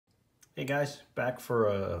Hey guys, back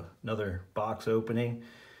for another box opening.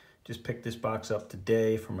 Just picked this box up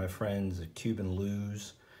today from my friends at Cuban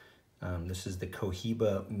Luz. This is the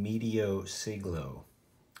Cohiba Medio Siglo.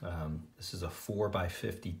 This is a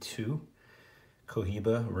 4x52.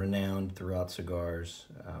 Cohiba, renowned throughout cigars.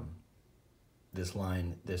 This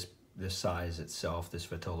line, this size itself, this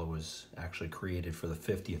vitola was actually created for the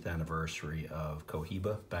 50th anniversary of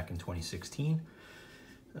Cohiba back in 2016.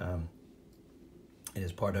 It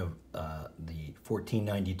is part of the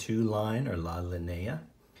 1492 line, or La Linea.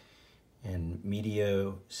 And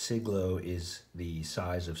Medio Siglo is the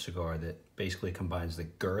size of cigar that basically combines the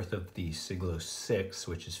girth of the Siglo VI,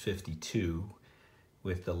 which is 52,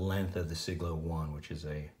 with the length of the Siglo I, which is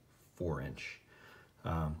a 4-inch.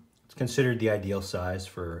 It's considered the ideal size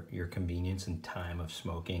for your convenience and time of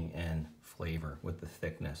smoking and flavor with the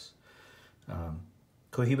thickness.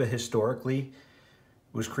 Cohiba historically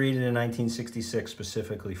was created in 1966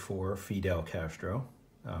 specifically for Fidel Castro.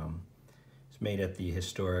 It's made at the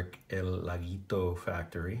historic El Laguito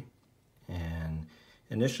factory, and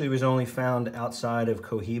initially was only found outside of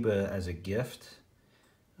Cohiba as a gift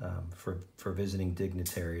for visiting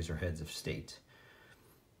dignitaries or heads of state.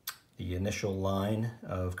 The initial line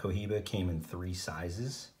of Cohiba came in 3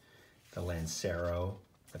 sizes: the Lancero,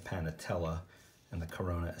 the Panatella, and the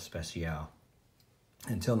Corona Especial.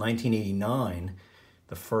 Until 1989,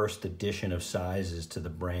 the first addition of sizes to the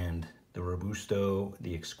brand, the Robusto,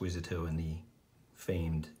 the Exquisito, and the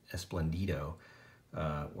famed Esplendido,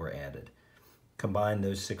 were added. Combined,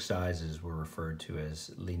 those 6 sizes were referred to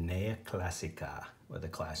as Linea Classica, or the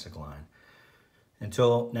classic line.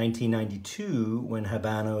 Until 1992, when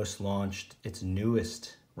Habanos launched its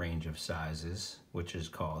newest range of sizes, which is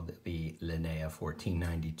called the Linea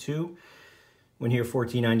 1492. When you hear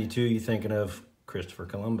 1492, you're thinking of Christopher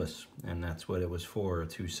Columbus, and that's what it was for,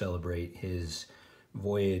 to celebrate his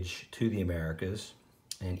voyage to the Americas.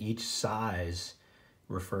 And each size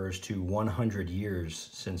refers to 100 years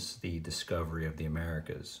since the discovery of the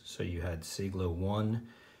Americas. So you had Siglo I,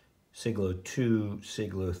 Siglo II,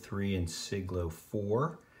 Siglo III, and Siglo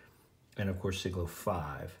IV, and of course Siglo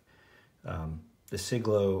V. The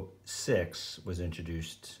Siglo VI was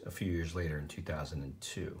introduced a few years later in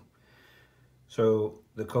 2002. So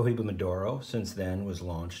the Cohiba Maduro, since then, was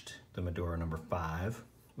launched. The Maduro number 5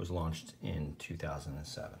 was launched in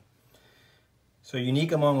 2007. So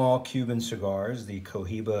unique among all Cuban cigars, the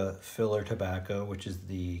Cohiba filler tobacco, which is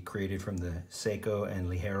created from the seco and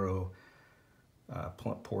ligero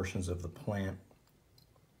portions of the plant.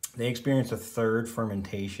 They experience a 3rd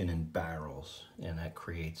fermentation in barrels, and that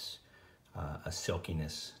creates a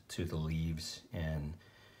silkiness to the leaves and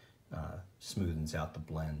smoothens out the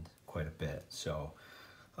blend quite a bit. So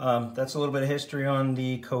that's a little bit of history on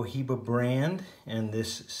the Cohiba brand and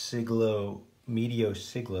this Siglo Medio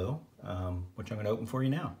Siglo, which I'm going to open for you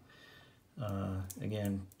now.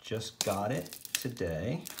 Again, just got it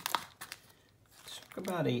today. Took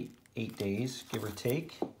about eight days, give or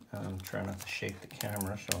take. I'm trying not to shake the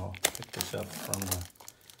camera, so I'll pick this up from the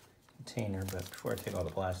container. But before I take all the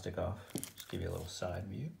plastic off, just give you a little side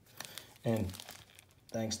view. And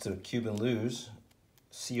thanks to Cuban Luz,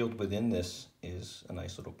 sealed within this is a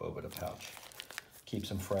nice little Boveda pouch. Keeps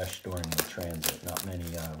them fresh during the transit. Not many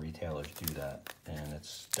retailers do that, and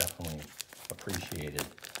it's definitely appreciated.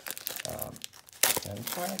 And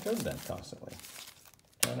that's why I go to them constantly.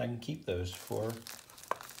 And I can keep those for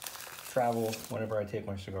travel whenever I take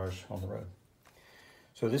my cigars on the road.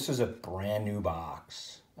 So this is a brand new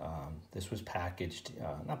box. This was packaged,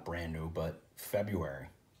 not brand new, but February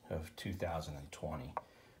of 2020.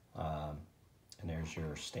 And there's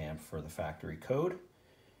your stamp for the factory code.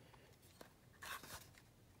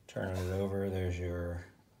 Turning it over, there's your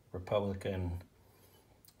Republican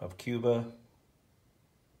of Cuba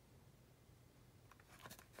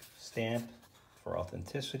stamp for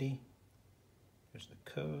authenticity. There's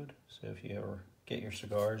the code, so if you ever get your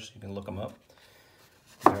cigars, you can look them up,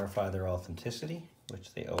 verify their authenticity,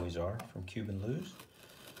 which they always are from Cuban Luz.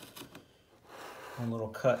 One little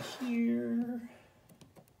cut here.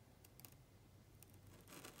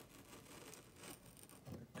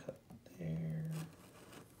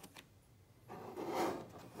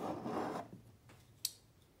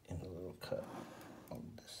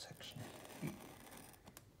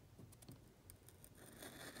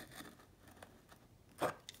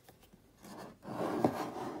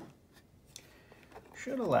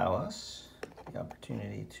 Should allow us the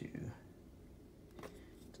opportunity to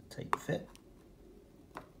tight fit.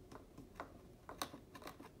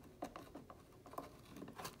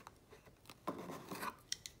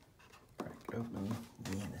 Crack it open.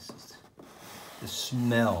 Man, this is the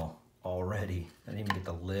smell already already. I didn't even get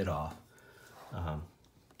the lid off.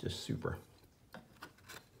 Just super.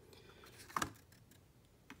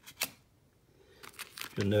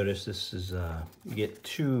 You'll notice this is, you get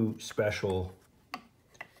 2 special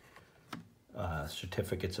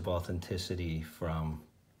certificates of authenticity from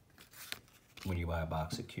when you buy a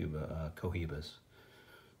box of Cohibas.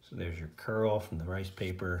 So there's your curl from the rice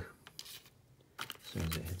paper as soon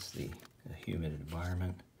as it hits the humid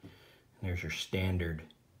environment. And there's your standard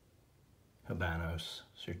Habanos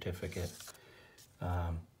certificate.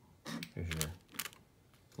 There's your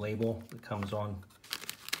label that comes on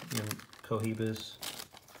your Cohibas.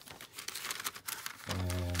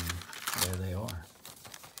 And there they are.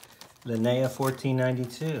 Linea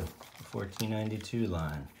 1492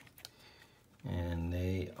 line. And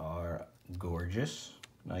they are gorgeous.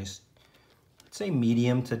 Nice, I'd say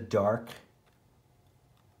medium to dark.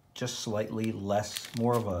 Just slightly less,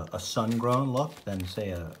 more of a sun-grown look than, say,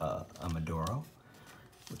 a Maduro,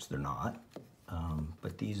 which they're not.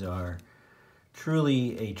 But these are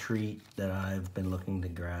truly a treat that I've been looking to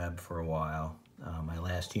grab for a while. My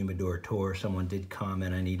last humidor tour, someone did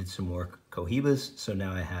comment I needed some more Cohibas, so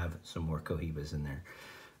now I have some more Cohibas in there.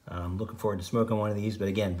 I'm looking forward to smoking one of these, but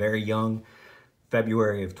again, very young.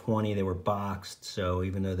 February of 20, they were boxed, so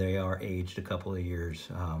even though they are aged a couple of years,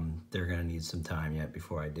 they're gonna need some time yet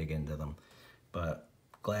before I dig into them. But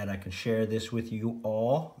glad I can share this with you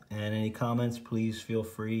all, and any comments, please feel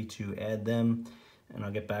free to add them, and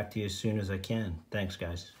I'll get back to you as soon as I can. Thanks,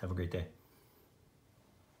 guys. Have a great day.